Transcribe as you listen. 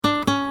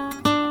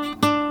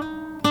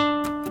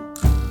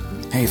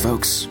Hey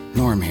folks,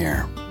 Norm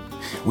here.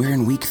 We're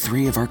in week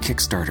 3 of our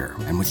Kickstarter,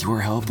 and with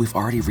your help, we've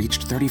already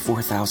reached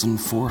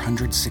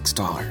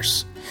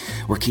 $34,406.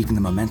 We're keeping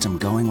the momentum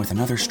going with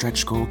another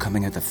stretch goal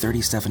coming at the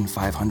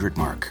 $37,500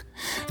 mark,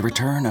 the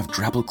return of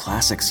Drabble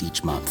Classics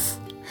each month.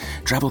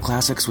 Drabble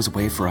Classics was a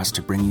way for us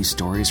to bring you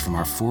stories from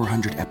our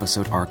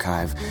 400-episode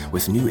archive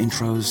with new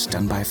intros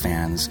done by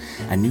fans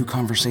and new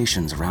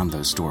conversations around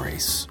those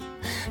stories.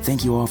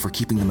 Thank you all for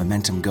keeping the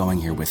momentum going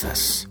here with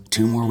us.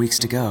 2 more weeks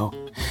to go.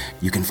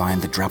 You can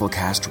find the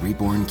Drabblecast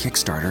Reborn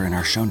Kickstarter in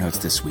our show notes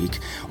this week,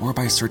 or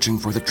by searching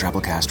for the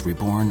Drabblecast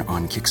Reborn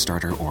on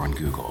Kickstarter or on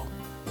Google.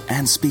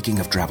 And speaking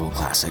of Drabble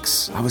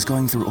Classics, I was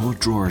going through old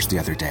drawers the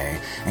other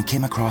day and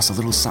came across a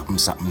little something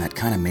that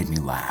kind of made me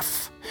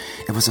laugh.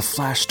 It was a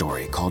flash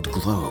story called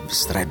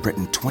Globes that I'd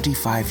written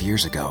 25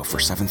 years ago for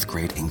 7th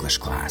grade English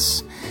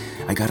class.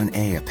 I got an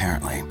A,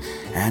 apparently,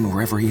 and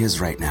wherever he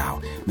is right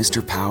now,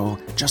 Mr. Powell,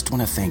 just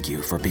want to thank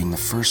you for being the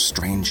first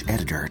strange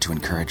editor to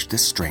encourage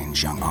this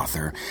strange young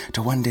author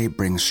to one day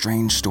bring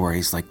strange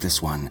stories like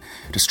this one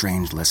to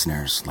strange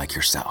listeners like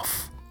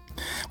yourself.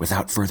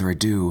 Without further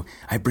ado,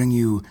 I bring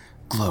you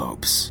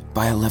Globes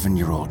by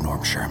 11-year-old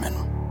Norm Sherman.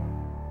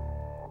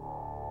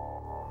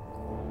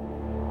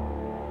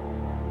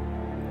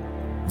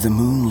 The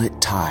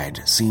moonlit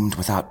tide seemed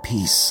without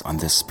peace on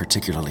this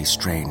particularly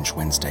strange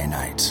Wednesday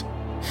night.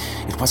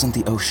 It wasn't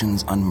the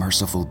ocean's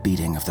unmerciful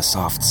beating of the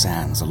soft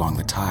sands along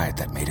the tide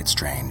that made it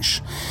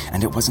strange,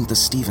 and it wasn't the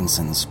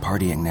Stevensons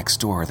partying next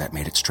door that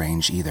made it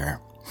strange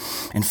either.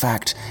 In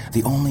fact,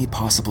 the only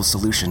possible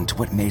solution to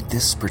what made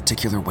this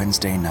particular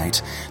Wednesday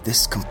night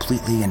this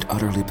completely and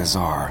utterly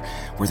bizarre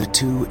were the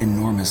 2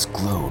 enormous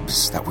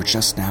globes that were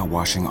just now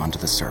washing onto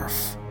the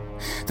surf.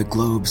 The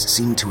globes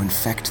seemed to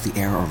infect the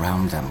air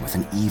around them with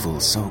an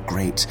evil so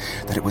great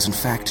that it was in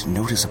fact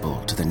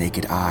noticeable to the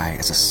naked eye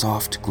as a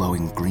soft,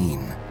 glowing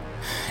green.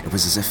 It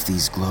was as if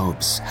these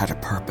globes had a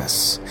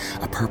purpose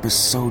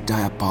so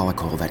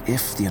diabolical that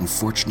if the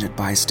unfortunate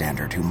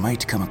bystander who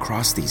might come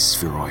across these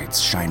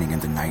spheroids shining in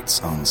the night's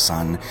own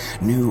sun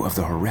knew of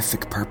the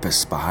horrific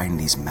purpose behind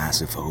these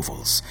massive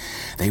ovals,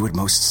 they would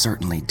most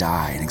certainly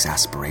die in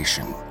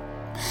exasperation.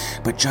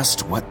 But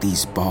just what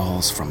these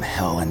balls from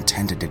hell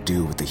intended to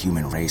do with the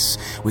human race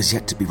was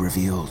yet to be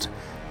revealed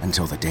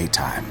until the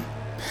daytime.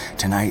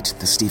 Tonight,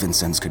 the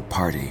Stevensons could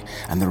party,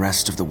 and the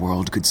rest of the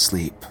world could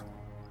sleep.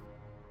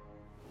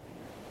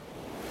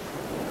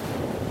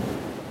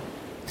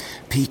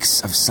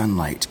 Peaks of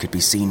sunlight could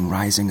be seen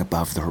rising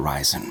above the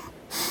horizon.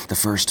 The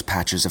first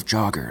patches of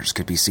joggers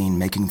could be seen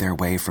making their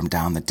way from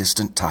down the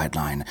distant tide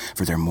line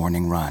for their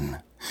morning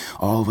run.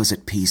 All was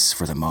at peace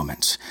for the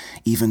moment.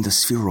 Even the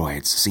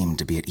spheroids seemed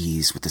to be at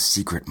ease with the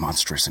secret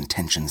monstrous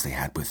intentions they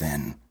had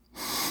within.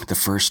 The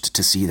first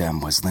to see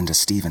them was Linda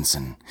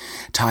Stevenson.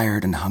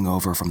 Tired and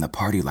hungover from the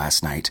party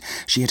last night,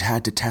 she had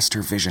had to test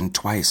her vision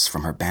twice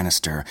from her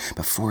banister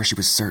before she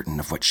was certain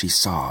of what she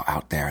saw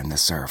out there in the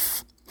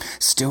surf.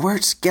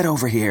 "Stuart, get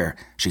over here!"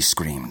 she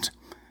screamed.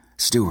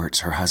 Stuart,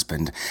 her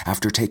husband,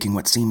 after taking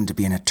what seemed to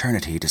be an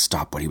eternity to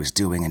stop what he was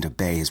doing and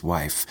obey his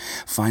wife,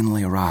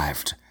 finally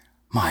arrived.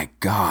 "My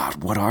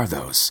God, what are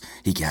those?"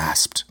 he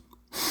gasped.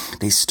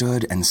 They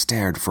stood and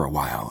stared for a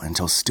while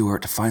until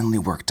Stuart finally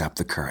worked up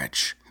the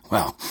courage.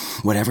 "Well,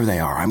 whatever they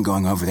are, I'm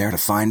going over there to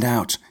find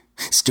out."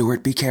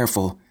 "Stuart, be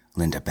careful,"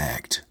 Linda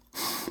begged.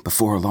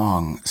 Before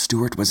long,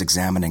 Stuart was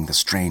examining the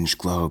strange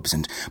globes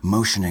and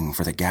motioning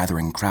for the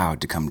gathering crowd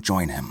to come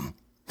join him.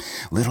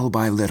 Little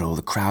by little,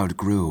 the crowd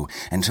grew,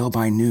 until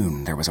by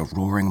noon there was a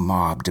roaring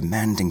mob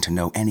demanding to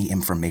know any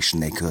information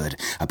they could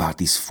about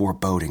these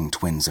foreboding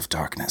twins of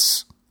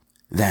darkness.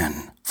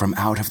 Then, from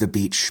out of the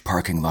beach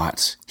parking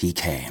lot, he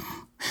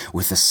came.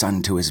 With the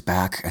sun to his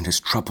back and his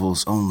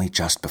troubles only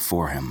just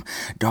before him,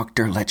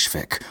 Dr.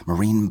 Lechvik,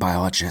 marine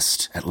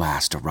biologist, at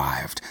last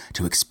arrived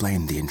to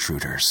explain the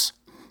intruders.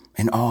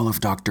 In all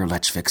of Dr.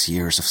 Lechvik's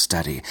years of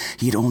study,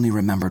 he had only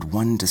remembered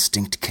one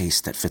distinct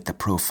case that fit the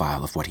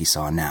profile of what he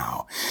saw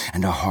now,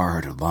 and a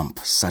hard lump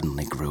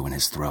suddenly grew in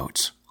his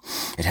throat.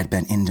 It had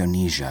been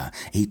Indonesia,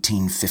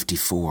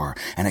 1854,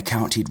 an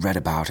account he'd read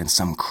about in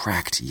some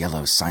cracked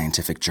yellow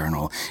scientific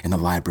journal in the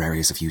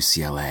libraries of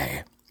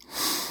UCLA.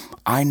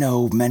 I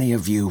know many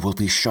of you will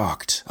be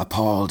shocked,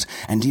 appalled,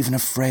 and even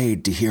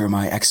afraid to hear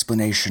my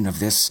explanation of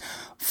this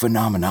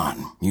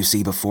phenomenon you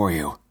see before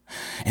you.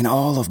 In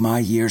all of my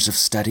years of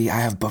study, I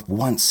have but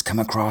once come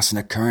across an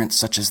occurrence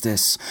such as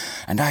this,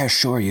 and I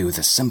assure you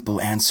the simple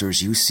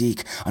answers you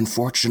seek,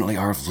 unfortunately,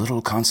 are of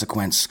little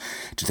consequence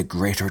to the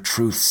greater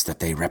truths that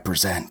they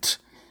represent.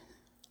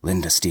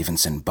 Linda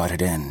Stevenson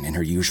butted in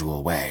her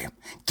usual way.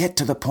 "Get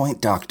to the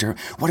point, Doctor.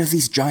 What are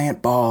these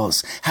giant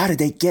balls? How did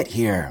they get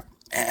here?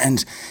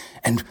 And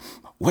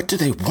what do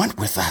they want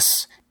with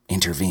us?"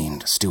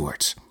 intervened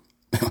Stuart.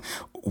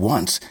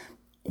 Want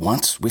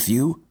with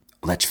you?"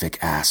 Lechvik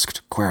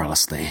asked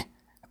querulously.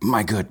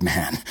 "My good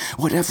man,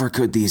 whatever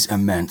could these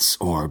immense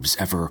orbs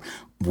ever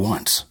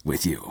want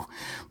with you?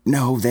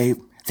 No, they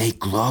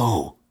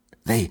glow.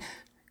 They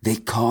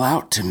call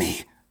out to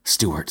me,"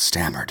 Stuart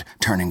stammered,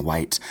 turning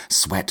white,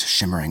 sweat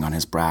shimmering on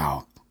his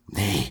brow.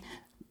 They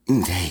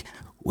They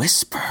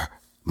whisper,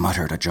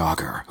 muttered a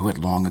jogger who had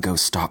long ago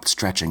stopped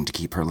stretching to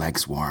keep her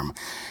legs warm.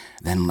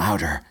 Then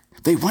louder,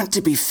 they want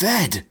to be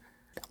fed.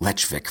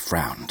 Lechvik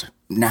frowned.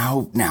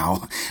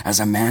 Now, as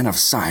a man of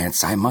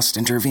science, I must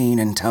intervene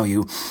and tell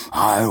you,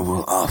 I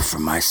will offer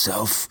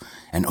myself,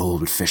 an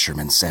old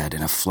fisherman said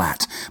in a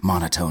flat,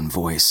 monotone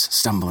voice,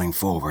 stumbling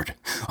forward.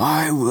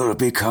 I will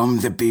become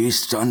the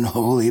beast's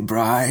unholy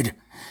bride.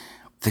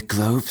 The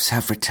globes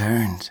have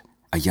returned,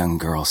 a young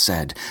girl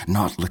said,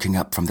 not looking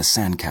up from the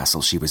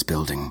sandcastle she was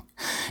building.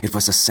 It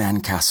was a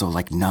sandcastle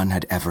like none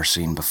had ever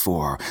seen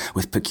before,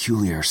 with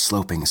peculiar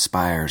sloping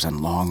spires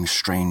and long,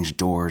 strange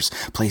doors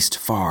placed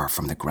far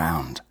from the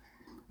ground.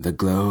 The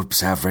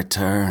globes have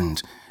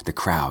returned, the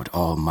crowd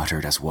all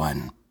muttered as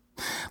one.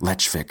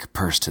 Lechvik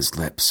pursed his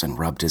lips and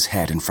rubbed his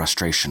head in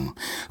frustration.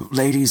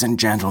 Ladies and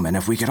gentlemen,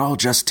 if we could all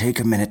just take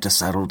a minute to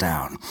settle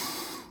down.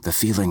 The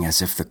feeling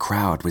as if the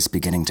crowd was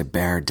beginning to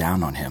bear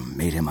down on him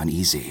made him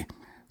uneasy.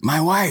 My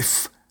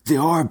wife! The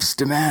orbs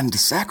demand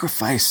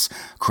sacrifice,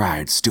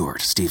 cried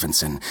Stuart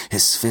Stevenson,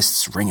 his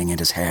fists ringing in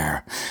his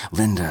hair.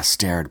 Linda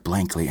stared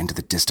blankly into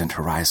the distant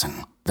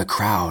horizon. The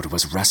crowd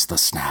was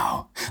restless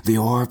now. The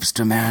orbs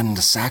demand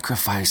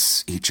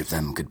sacrifice, each of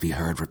them could be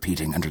heard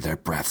repeating under their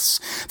breaths.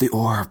 The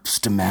orbs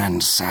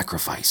demand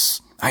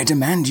sacrifice. I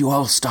demand you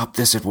all stop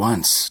this at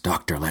once,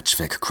 Dr.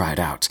 Lechvik cried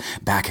out,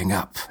 backing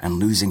up and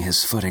losing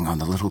his footing on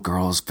the little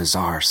girl's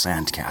bizarre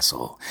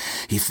sandcastle.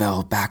 He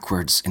fell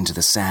backwards into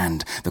the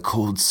sand, the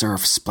cold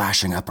surf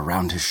splashing up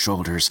around his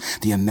shoulders,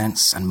 the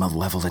immense and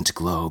malevolent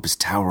globes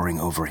towering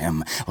over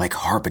him like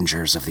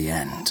harbingers of the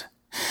end.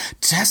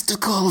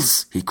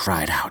 Testicles, he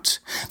cried out.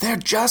 They're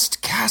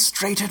just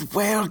castrated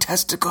whale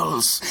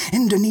testicles.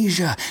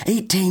 Indonesia,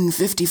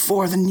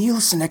 1854, the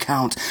Nielsen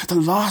account, the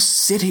lost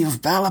city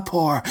of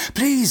Balapur.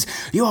 Please,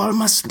 you all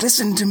must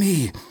listen to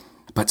me.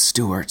 But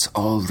Stuart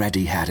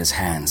already had his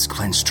hands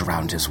clenched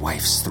around his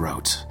wife's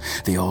throat.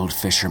 The old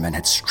fisherman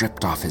had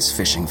stripped off his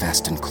fishing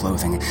vest and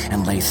clothing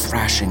and lay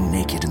thrashing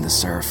naked in the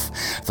surf.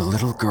 The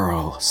little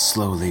girl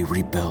slowly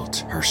rebuilt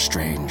her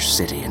strange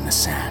city in the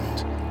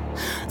sand.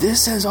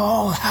 This has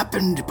all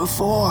happened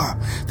before,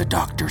 the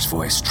doctor's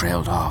voice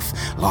trailed off,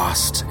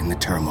 lost in the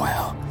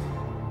turmoil.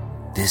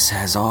 This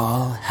has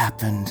all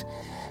happened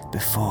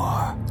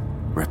before,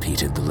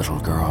 repeated the little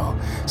girl,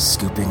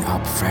 scooping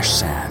up fresh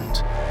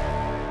sand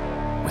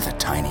with a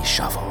tiny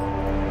shovel.